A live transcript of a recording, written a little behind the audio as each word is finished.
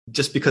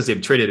just because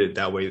they've traded it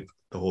that way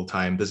the whole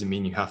time doesn't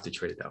mean you have to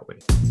trade it that way.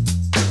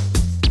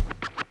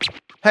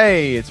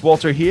 Hey, it's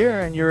Walter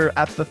here, and you're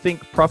at the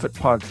Think Profit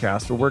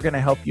podcast, where we're going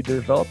to help you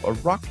develop a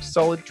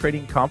rock-solid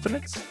trading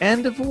confidence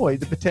and avoid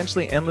the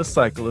potentially endless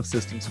cycle of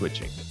system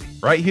switching.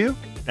 Right, Hugh?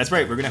 That's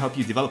right. We're going to help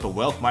you develop a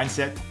wealth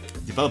mindset,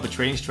 develop a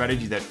trading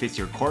strategy that fits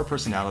your core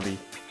personality,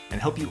 and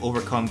help you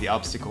overcome the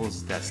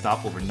obstacles that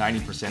stop over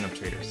 90% of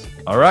traders.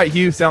 All right,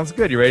 Hugh, sounds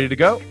good. You ready to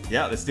go?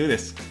 Yeah, let's do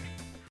this.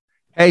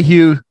 Hey,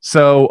 Hugh.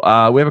 So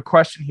we have a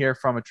question here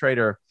from a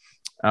trader,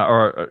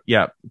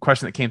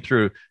 question that came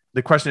through.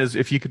 The question is,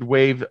 if you could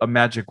wave a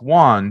magic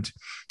wand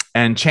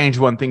and change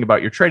one thing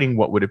about your trading,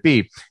 what would it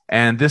be?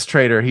 And this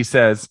trader, he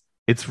says,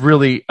 it's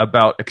really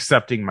about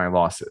accepting my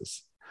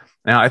losses.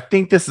 Now, I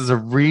think this is a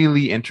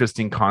really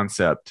interesting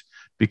concept,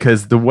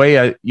 because the way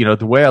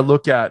I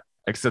look at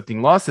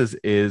accepting losses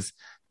is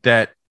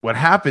that what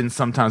happens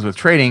sometimes with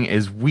trading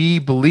is we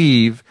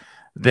believe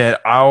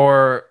that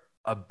our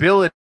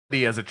ability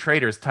as a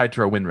trader is tied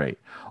to our win rate,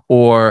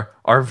 or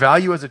our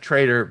value as a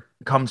trader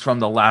comes from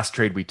the last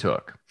trade we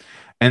took.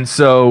 And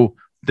so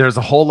there's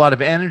a whole lot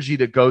of energy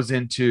that goes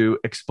into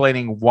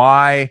explaining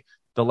why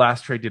the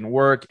last trade didn't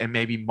work, and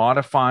maybe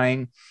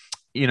modifying,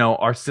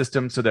 our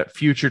system so that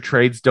future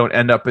trades don't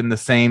end up in the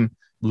same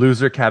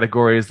loser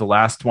category as the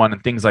last one,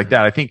 and things like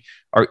that. I think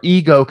our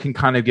ego can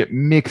kind of get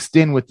mixed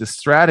in with the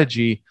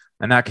strategy,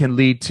 and that can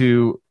lead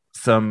to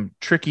some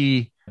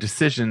tricky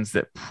decisions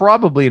that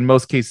probably in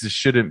most cases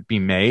shouldn't be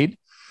made.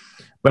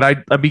 But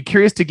I'd be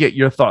curious to get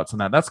your thoughts on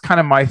that. That's kind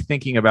of my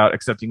thinking about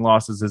accepting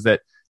losses, is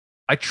that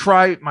I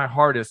try my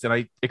hardest, and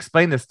I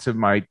explain this to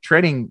my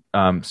trading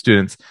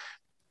students.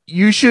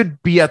 You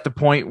should be at the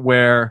point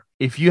where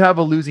if you have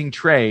a losing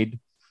trade,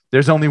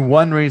 there's only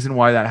one reason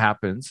why that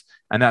happens,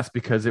 and that's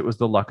because it was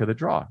the luck of the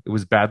draw. It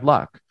was bad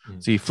luck.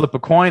 So you flip a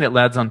coin, it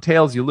lands on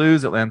tails, you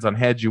lose. It lands on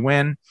heads, you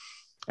win.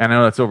 And I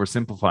know that's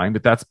oversimplifying,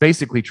 but that's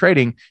basically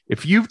trading.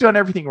 If you've done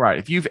everything right,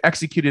 if you've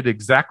executed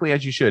exactly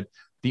as you should,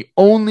 the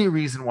only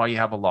reason why you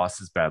have a loss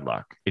is bad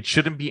luck. It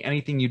shouldn't be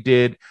anything you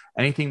did,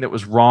 anything that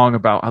was wrong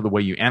about how the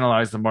way you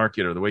analyzed the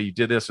market or the way you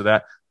did this or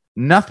that.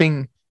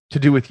 Nothing to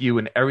do with you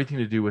and everything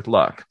to do with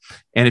luck.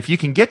 And if you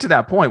can get to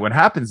that point, what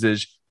happens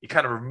is you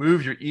kind of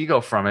remove your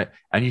ego from it,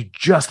 and you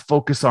just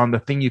focus on the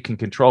thing you can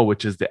control,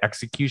 which is the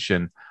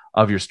execution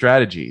of your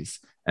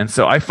strategies. And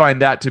so I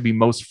find that to be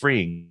most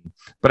freeing.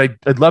 But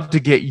I'd love to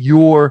get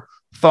your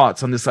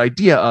thoughts on this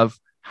idea of,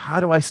 how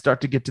do I start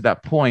to get to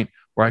that point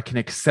where I can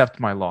accept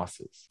my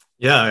losses?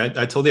 Yeah,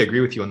 I totally agree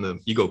with you on the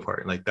ego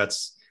part. Like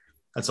that's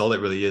all it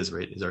really is,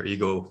 right? Is our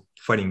ego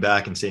fighting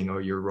back and saying, oh,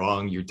 you're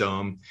wrong, you're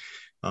dumb,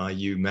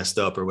 you messed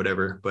up or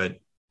whatever. But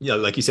yeah,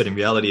 like you said, in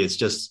reality, it's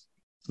just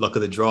luck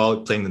of the draw,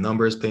 playing the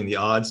numbers, playing the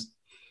odds.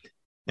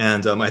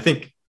 And I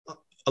think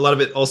a lot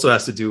of it also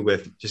has to do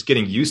with just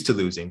getting used to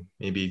losing,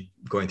 maybe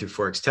going through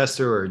Forex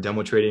Tester or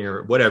demo trading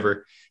or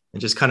whatever,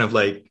 and just kind of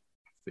like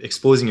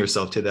exposing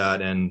yourself to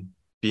that and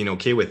being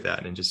okay with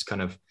that, and just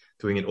kind of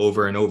doing it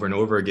over and over and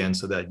over again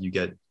so that you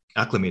get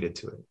acclimated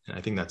to it. And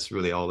I think that's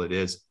really all it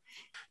is.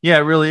 Yeah,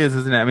 it really is,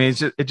 isn't it? I mean,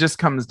 it just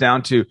comes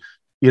down to,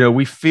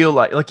 we feel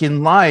like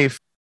in life,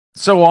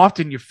 so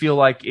often you feel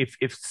like if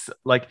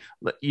like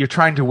you're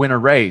trying to win a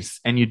race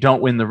and you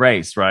don't win the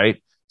race,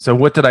 right? So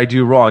what did I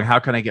do wrong? How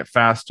can I get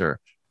faster?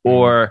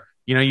 Or,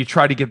 you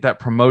try to get that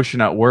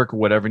promotion at work or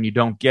whatever, and you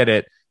don't get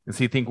it. And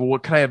so you think, well,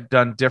 what could I have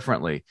done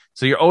differently?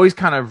 So you're always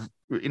kind of,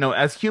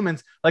 as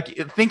humans, like,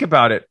 think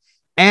about it.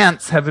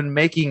 Ants have been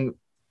making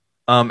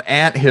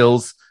ant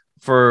hills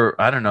for,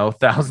 I don't know,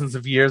 thousands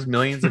of years,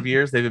 millions of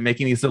years. They've been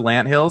making these little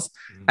ant hills,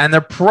 and they're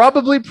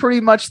probably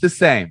pretty much the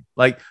same.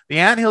 Like the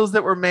ant hills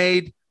that were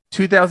made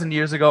 2,000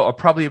 years ago are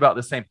probably about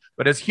the same.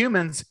 But as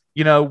humans,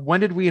 when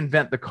did we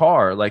invent the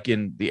car? Like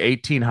in the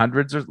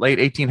 1800s or late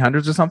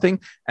 1800s or something?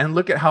 And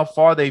look at how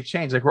far they've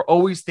changed. Like, we're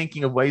always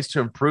thinking of ways to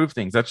improve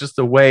things. That's just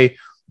the way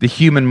the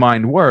human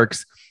mind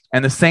works.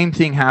 And the same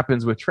thing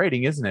happens with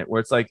trading, isn't it? Where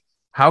it's like,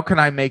 how can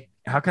I make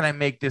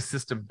this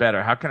system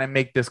better? How can I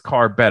make this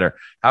car better?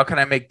 How can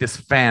I make this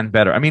fan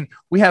better? I mean,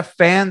 we have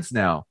fans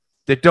now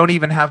that don't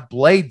even have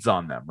blades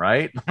on them,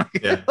 right?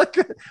 Yeah.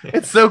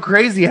 It's so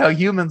crazy how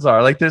humans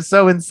are. Like, they're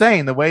so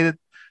insane the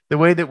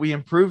way that we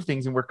improve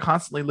things, and we're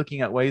constantly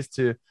looking at ways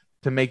to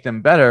make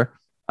them better.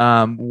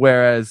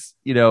 Whereas,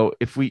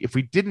 if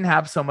we didn't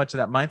have so much of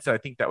that mindset, I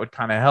think that would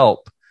kind of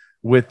help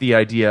with the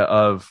idea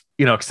of,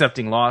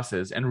 accepting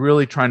losses and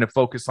really trying to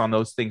focus on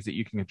those things that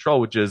you can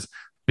control, which is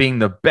being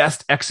the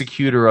best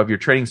executor of your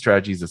trading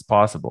strategies as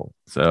possible.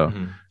 So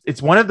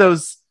it's one of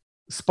those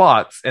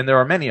spots, and there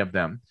are many of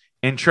them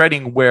in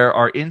trading, where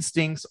our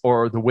instincts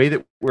or the way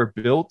that we're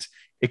built,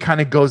 it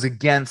kind of goes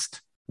against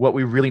what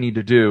we really need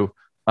to do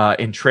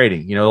in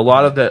trading. A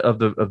lot of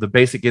the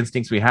basic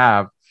instincts we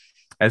have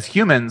as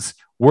humans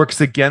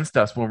works against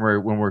us when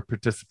we're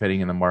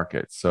participating in the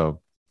market. So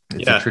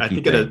it's a tricky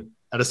I think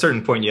at a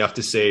certain point you have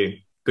to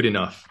say good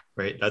enough,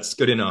 right? That's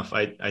good enough.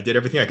 I did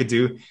everything I could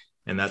do,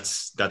 and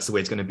that's the way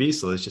it's going to be.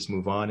 So let's just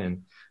move on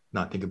and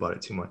not think about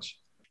it too much.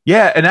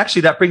 Yeah, and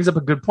actually that brings up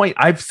a good point.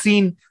 I've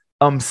seen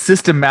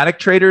systematic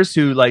traders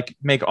who like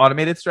make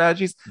automated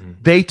strategies,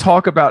 they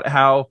talk about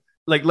how,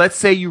 like, let's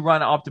say you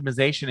run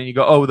optimization and you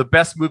go, oh, the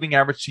best moving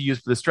average to use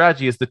for the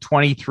strategy is the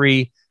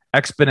 23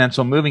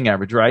 exponential moving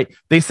average, right?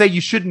 They say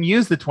you shouldn't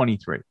use the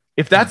 23.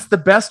 If that's the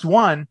best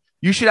one,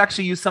 you should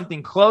actually use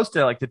something close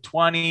to like the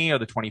 20 or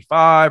the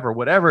 25 or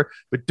whatever,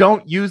 but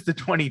don't use the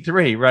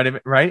 23,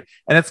 right? Right.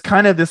 And it's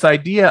kind of this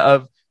idea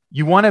of,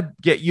 you want to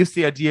get used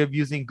to the idea of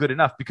using good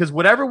enough, because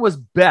whatever was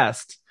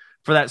best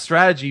for that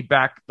strategy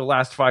back the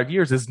last 5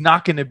 years is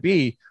not going to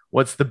be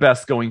what's the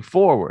best going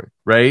forward,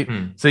 right?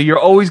 So you're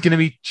always going to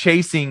be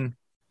chasing,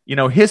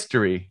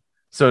 history,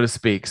 so to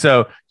speak.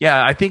 So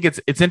yeah, I think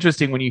it's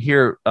interesting when you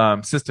hear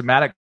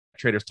systematic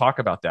traders talk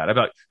about that,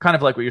 about kind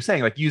of like what you're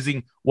saying, like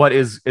using what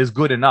is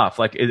good enough.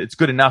 Like it's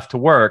good enough to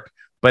work,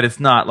 but it's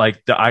not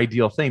like the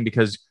ideal thing,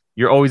 because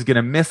you're always going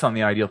to miss on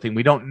the ideal thing.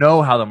 We don't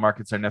know how the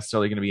markets are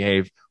necessarily going to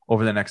behave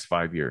over the next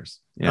 5 years.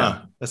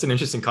 Yeah. That's an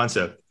interesting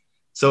concept.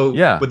 So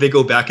would they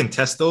go back and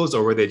test those,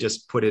 or would they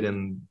just put it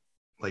in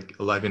like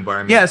a live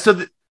environment? Yeah.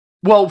 So,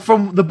 well,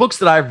 from the books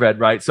that I've read,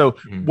 right? So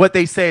what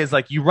they say is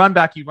like, you run the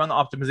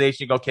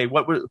optimization, you go, okay,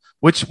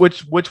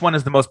 which one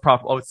is the most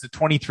profitable? Oh, it's the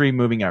 23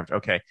 moving average.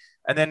 Okay.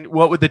 And then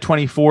what would the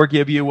 24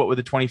 give you? What would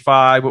the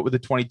 25? What would the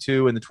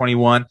 22 and the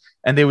 21?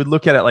 And they would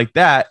look at it like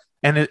that.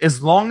 And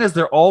as long as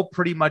they're all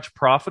pretty much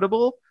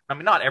profitable, I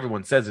mean, not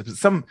everyone says it, but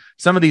some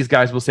of these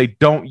guys will say,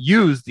 don't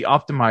use the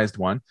optimized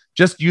one,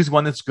 just use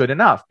one that's good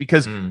enough,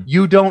 because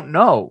you don't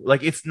know.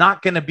 Like, it's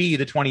not going to be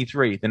the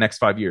 23 the next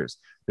 5 years.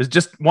 There's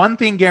just one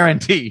thing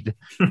guaranteed.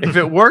 If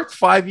it worked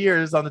 5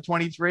 years on the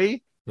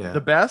 23,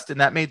 the best, and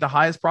that made the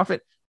highest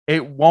profit,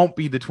 it won't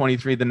be the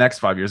 23 the next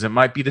 5 years. It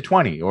might be the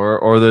 20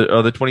 or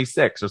the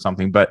 26 or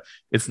something, but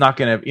it's not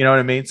going to, you know what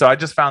I mean? So I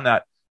just found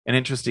that an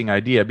interesting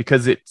idea,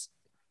 because it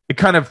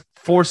kind of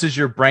forces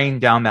your brain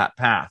down that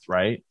path,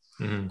 right?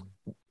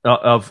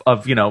 Of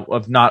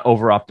not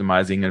over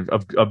optimizing, and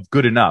of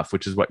good enough,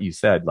 which is what you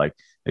said. Like,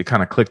 it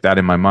kind of clicked that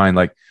in my mind,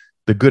 like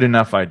the good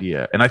enough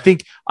idea. And I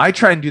think I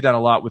try and do that a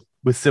lot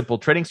with simple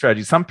trading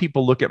strategies. Some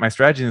people look at my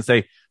strategy and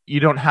say,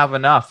 you don't have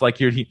enough. Like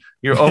you're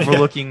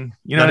overlooking,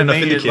 you know what I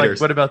mean? Like,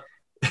 what about,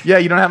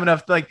 you don't have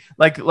enough. Like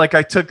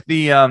I took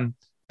the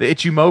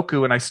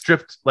Ichimoku and I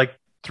stripped like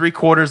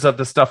 3/4 of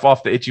the stuff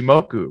off the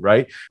Ichimoku,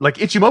 right? Like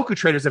Ichimoku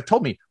traders have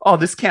told me, oh,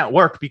 this can't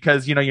work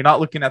because, you're not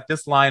looking at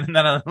this line and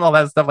then all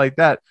that stuff like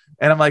that.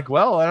 And I'm like,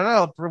 well, I don't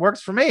know. It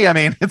works for me. I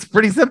mean, it's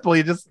pretty simple.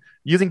 You're just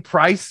using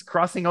price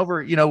crossing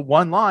over,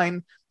 one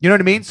line, you know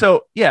what I mean?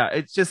 So yeah,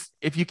 it's just,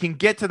 if you can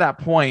get to that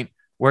point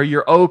where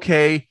you're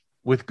okay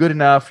with good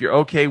enough, you're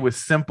okay with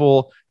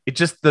simple, it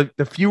just, the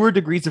fewer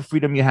degrees of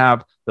freedom you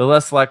have, the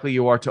less likely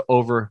you are to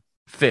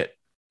overfit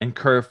and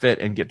curve fit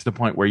and get to the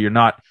point where you're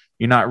not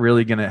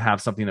really going to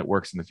have something that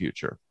works in the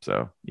future.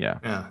 So, yeah.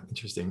 Yeah.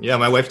 Interesting. Yeah.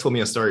 My wife told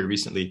me a story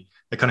recently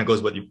that kind of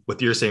goes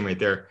what you're saying right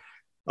there.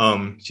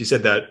 She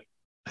said that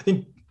I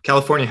think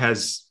California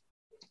has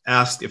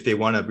asked if they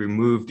want to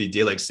remove the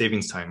daylight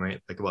savings time,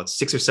 right? Like about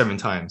 6 or 7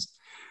 times.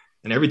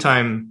 And every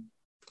time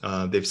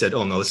they've said,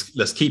 oh no,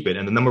 let's keep it.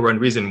 And the number one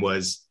reason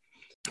was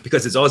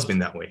because it's always been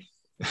that way.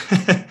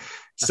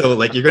 So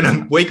like, you're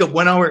going to wake up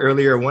 1 hour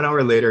earlier, 1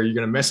 hour later, you're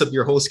going to mess up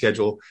your whole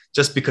schedule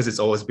just because it's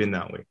always been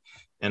that way.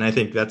 And I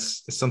think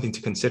that's something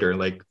to consider,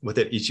 like with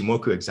that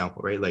Ichimoku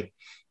example, right? Like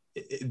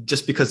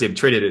just because they've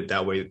traded it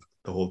that way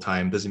the whole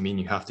time doesn't mean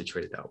you have to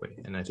trade it that way.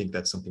 And I think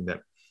that's something that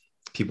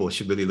people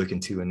should really look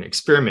into and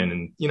experiment.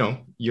 And,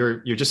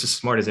 you're just as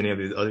smart as any of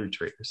the other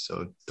traders.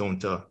 So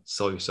don't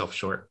sell yourself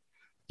short.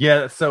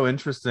 Yeah, that's so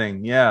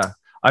interesting. Yeah.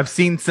 I've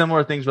seen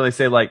similar things where they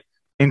say, like,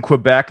 in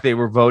Quebec, they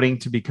were voting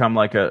to become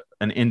like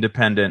an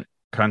independent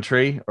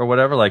country or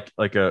whatever, like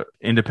a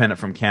independent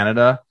from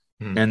Canada.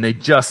 And they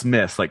just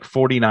missed, like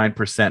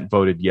 49%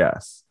 voted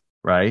yes,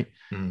 right?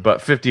 But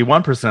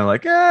 51% are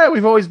like,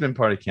 we've always been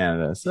part of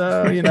Canada.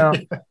 So,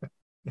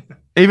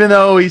 even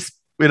though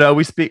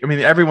we speak, I mean,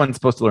 everyone's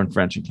supposed to learn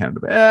French in Canada,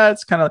 but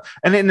it's kind of,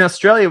 and in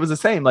Australia, it was the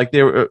same. Like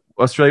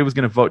Australia was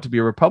going to vote to be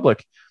a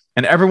republic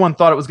and everyone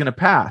thought it was going to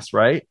pass,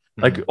 right?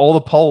 Like all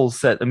the polls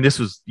said, I mean, this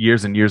was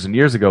years and years and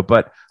years ago,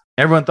 but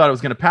everyone thought it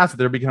was going to pass, that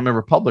they're becoming a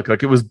republic.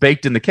 Like it was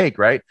baked in the cake,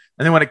 right?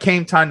 And then when it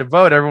came time to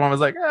vote, everyone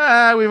was like,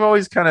 we've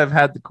always kind of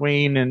had the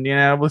queen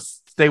and, we'll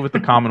stay with the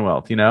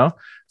Commonwealth,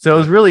 So it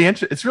was really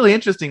it's really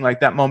interesting,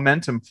 like that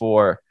momentum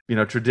for,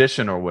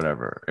 tradition or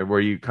whatever, where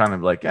you kind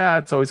of like,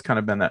 it's always kind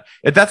of been that.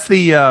 That's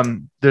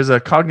the, there's a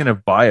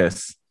cognitive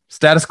bias,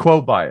 status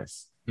quo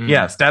bias.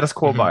 Yeah, status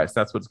quo bias.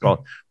 That's what it's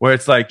called, where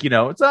it's like,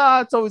 it's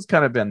always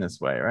kind of been this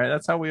way, right?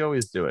 That's how we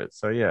always do it.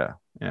 So yeah.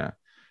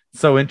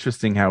 So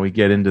interesting how we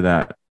get into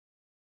that.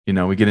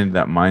 We get into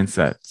that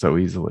mindset so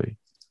easily.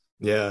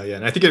 Yeah.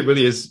 And I think it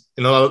really is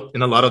in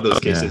a lot of those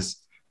cases,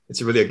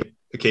 it's really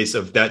a case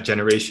of that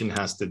generation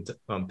has to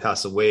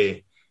pass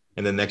away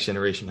and the next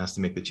generation has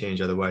to make the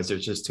change. Otherwise,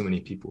 there's just too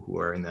many people who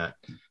are in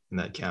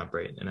that camp,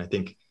 right? And I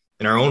think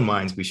in our own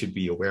minds, we should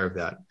be aware of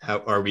that. How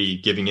are we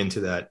giving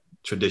into that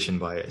tradition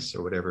bias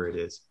or whatever it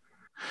is?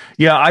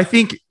 Yeah, I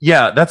think,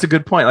 that's a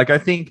good point. Like, I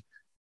think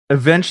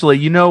eventually,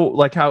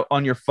 like how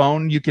on your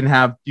phone you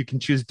can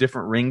choose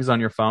different rings on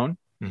your phone.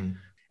 Mhm.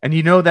 And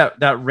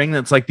that ring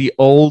that's like the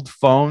old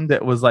phone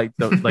that was like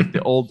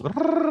the old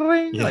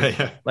ring,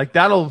 Yeah. like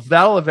that'll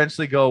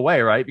eventually go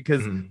away, right?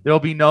 Because Mhm. there'll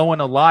be no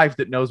one alive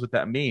that knows what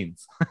that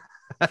means.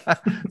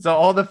 So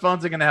all the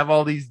phones are gonna have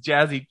all these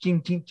jazzy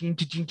ching, ching, ching,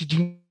 ching, ching,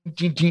 ching,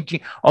 ching, ching,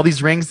 ching, all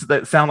these rings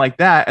that sound like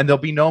that, and there'll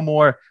be no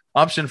more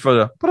option for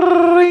the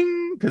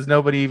ring because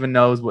nobody even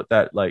knows what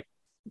that like.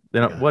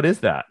 What is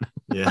that?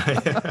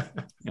 Yeah.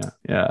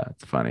 Yeah,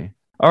 it's funny.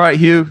 All right,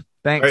 Hugh. All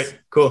Thanks. right,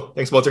 cool.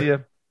 Thanks, Walter. See ya.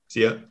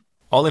 See ya.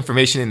 All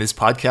information in this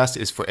podcast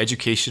is for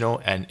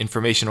educational and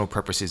informational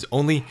purposes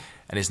only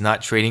and is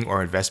not trading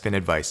or investment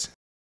advice.